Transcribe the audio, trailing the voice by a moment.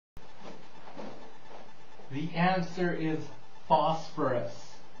The answer is phosphorus.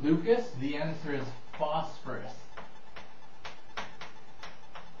 Lucas, the answer is phosphorus.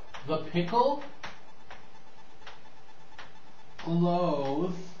 The pickle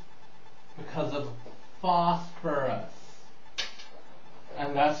glows because of phosphorus.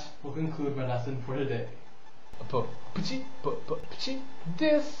 And that will conclude my lesson for today.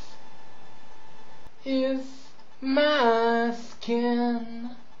 This is my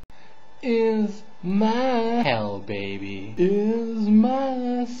skin. Is my hell, baby. Is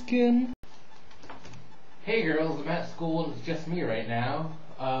my skin. Hey girls, I'm at school and it's just me right now.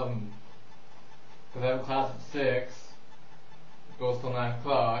 Because I have class at 6. It goes till 9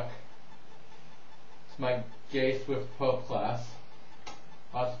 o'clock. It's my gay Swift Pope class.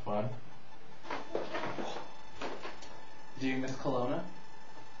 Lots of fun. Do you miss Kelowna?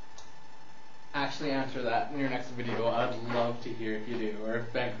 Actually answer that in your next video. I'd love to hear if you do, or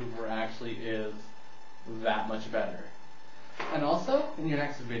if Vancouver actually is that much better. And also, in your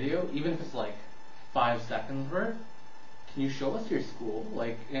next video, even if it's like 5 seconds worth, can you show us your school?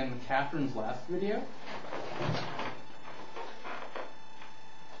 Like in Catherine's last video?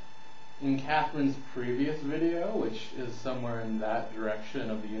 In Catherine's previous video, which is somewhere in that direction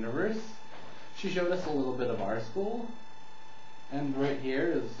of the universe, she showed us a little bit of our school. And right here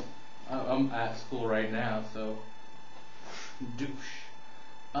is, I'm at school right now, so douche.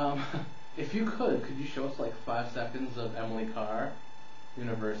 If you could you show us like 5 seconds of Emily Carr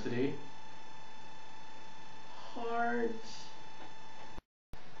University? Heart.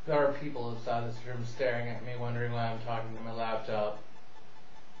 There are people outside this room staring at me, wondering why I'm talking to my laptop.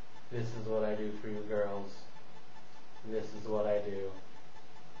 This is what I do for you girls. This is what I do.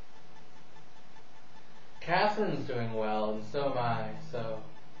 Catherine's doing well, and so am I, so.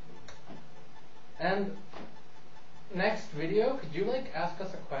 And next video, could you like ask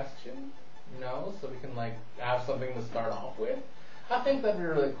us a question? No? So we can like have something to start off with? I think that'd be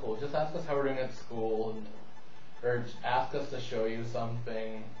really cool. Just ask us how we're doing at school, and or ask us to show you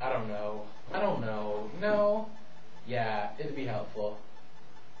something. I don't know. No? Yeah, it'd be helpful.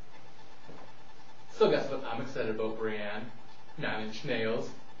 So guess what I'm excited about, Brianne? 9 Inch Nails.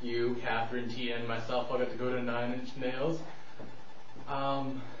 You, Catherine, Tia, and myself all got to go to 9 Inch Nails.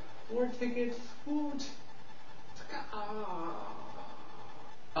 4 tickets. Woot.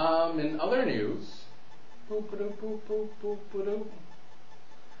 In other news, we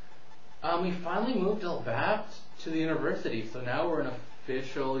finally moved Elbat to the university, so now we're an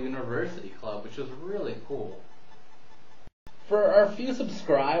official university club, which is really cool. For our few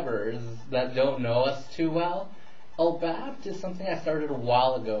subscribers that don't know us too well, Elbat is something I started a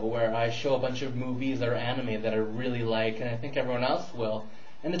while ago where I show a bunch of movies or anime that I really like, and I think everyone else will.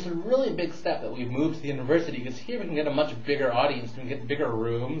 And it's a really big step that we've moved to the university, because here we can get a much bigger audience, we can get bigger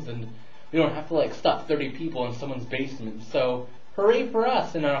rooms, and we don't have to like stuff 30 people in someone's basement. So hooray for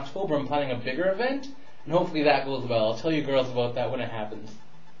us! And in October I'm planning a bigger event, and hopefully that goes well. I'll tell you girls about that when it happens.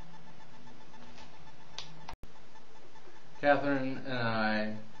 Catherine and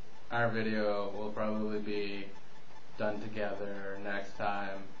I, our video will probably be done together next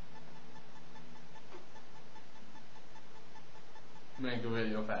time. Make the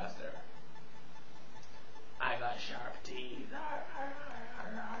video faster. I got sharp teeth.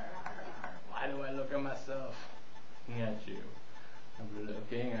 Why do I look at myself? Looking at you. I'm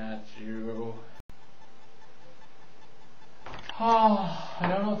looking at you. Oh, I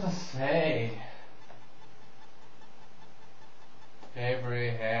don't know what to say.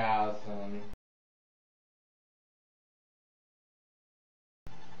 Avery Haskin.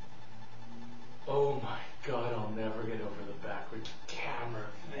 Oh my god, I'll never get over the backward camera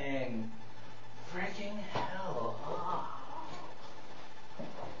thing. Freaking hell. Oh.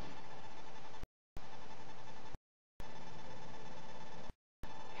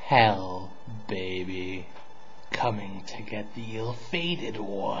 Hell, baby. Coming to get the ill-fated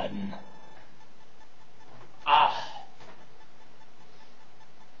one.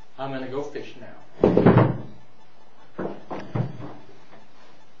 I'm gonna go fish now.